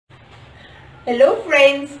Hello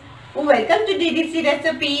friends, welcome to DDC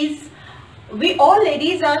Recipes. We all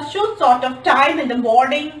ladies are short of time in the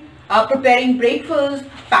morning, preparing breakfast,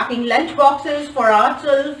 packing lunch boxes for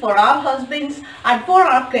ourselves, for our husbands and for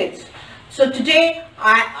our kids. So today,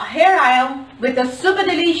 here I am with a super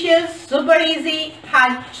delicious, super easy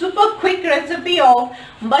and super quick recipe of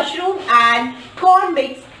mushroom and corn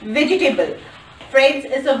mix vegetable. Friends,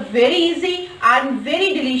 it's a very easy and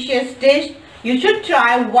very delicious dish. You should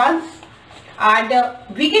try once, and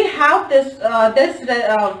we can have this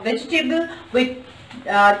vegetable with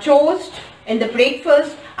toast in the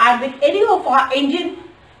breakfast and with any of our Indian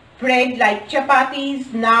bread like chapatis,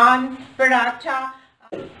 naan, paratha.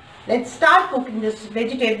 Let's start cooking this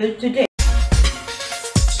vegetable today.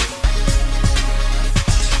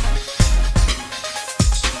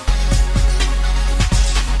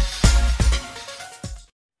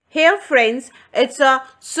 Here friends, it's a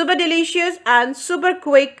super delicious and super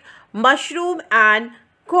quick mushroom and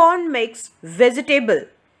corn mix vegetable.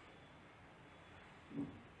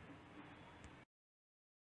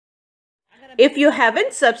 If you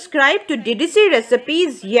haven't subscribed to DDC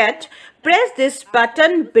Recipes yet, press this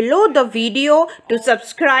button below the video to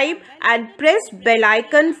subscribe and press bell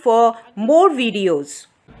icon for more videos.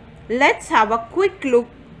 Let's have a quick look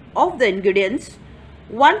of the ingredients.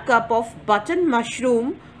 1 cup of button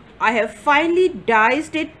mushroom. I have finely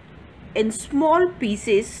diced it in small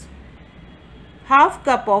pieces. Half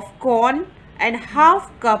cup of corn and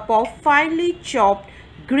half cup of finely chopped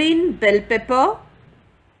green bell pepper.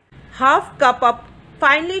 Half cup of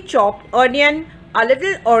finely chopped onion, a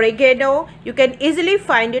little oregano, you can easily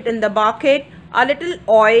find it in the market, a little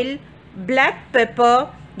oil, black pepper,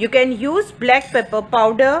 you can use black pepper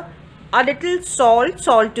powder, a little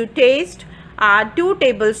salt to taste, 2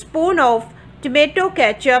 tablespoons of tomato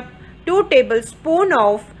ketchup, 2 tablespoons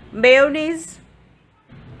of mayonnaise.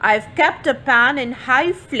 I've kept a pan in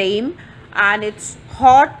high flame and it's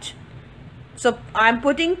hot. So I'm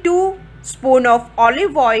putting 2 spoons of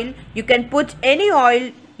olive oil. You can put any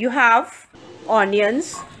oil you have.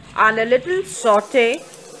 Onions and a little saute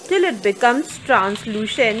till it becomes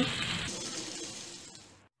translucent.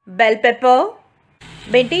 Bell pepper.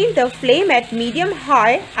 Maintain the flame at medium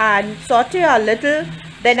high and saute a little.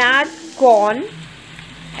 Then add corn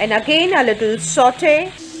and again a little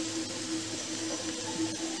saute.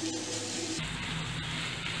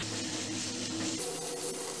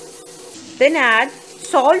 Then add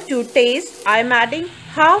salt to taste. I am adding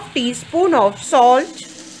half teaspoon of salt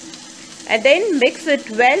and then mix it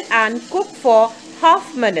well and cook for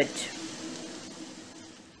half minute.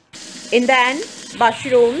 In the end,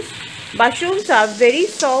 mushrooms. Mushrooms are very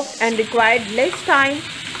soft and require less time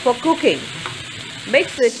for cooking.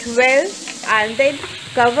 Mix it well and then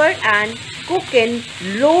cover and cook in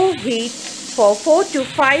low heat for 4 to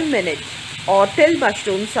 5 minutes or till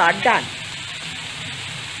mushrooms are done.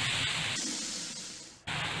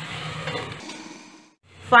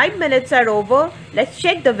 Five minutes are over. Let's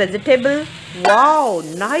check the vegetable. Wow,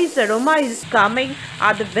 nice aroma is coming.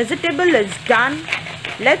 The vegetable is done.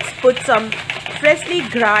 Let's put some freshly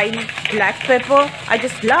ground black pepper. I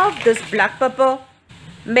just love this black pepper.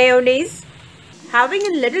 Mayonnaise. Having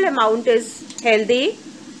a little amount is healthy.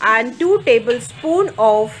 And 2 tablespoons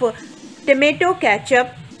of tomato ketchup.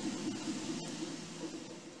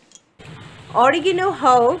 Oregano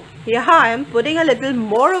herb. Yeah, I am putting a little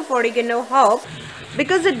more of oregano herb,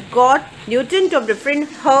 because it got nutrient of different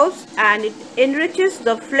herbs and it enriches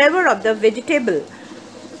the flavor of the vegetable.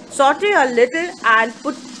 Saute a little and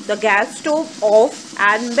put the gas stove off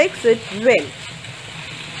and mix it well.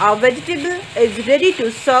 Our vegetable is ready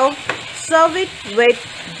to serve. Serve it with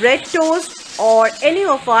bread toast or any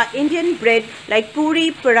of our Indian bread like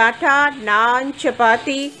puri, paratha, naan,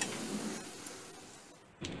 chapati.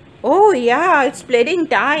 Oh yeah, it's plating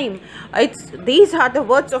time. These are the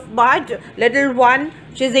words of my little one.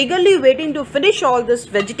 She's eagerly waiting to finish all this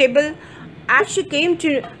vegetable. As she came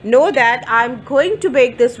to know that I'm going to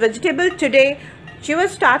bake this vegetable today, she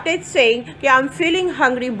was started saying, yeah, I'm feeling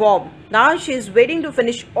hungry, Mom. Now she's waiting to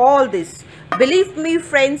finish all this. Believe me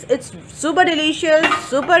friends, it's super delicious,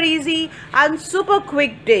 super easy and super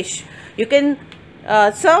quick dish. You can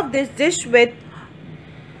serve this dish with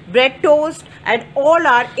bread toast and all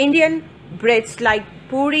our Indian breads like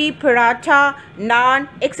puri, paratha, naan,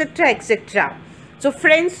 etc. etc. So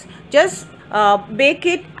friends, just bake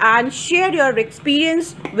it and share your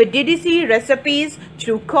experience with DDC Recipes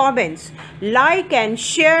through comments. Like and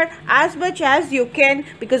share as much as you can,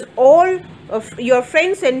 because all of your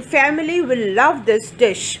friends and family will love this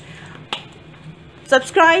dish.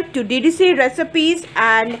 Subscribe to DDC Recipes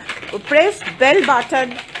and press bell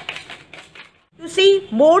button. To see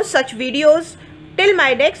more such videos, till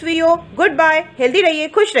my next video, goodbye, healthy रहिए,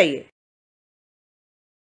 खुश रहिए.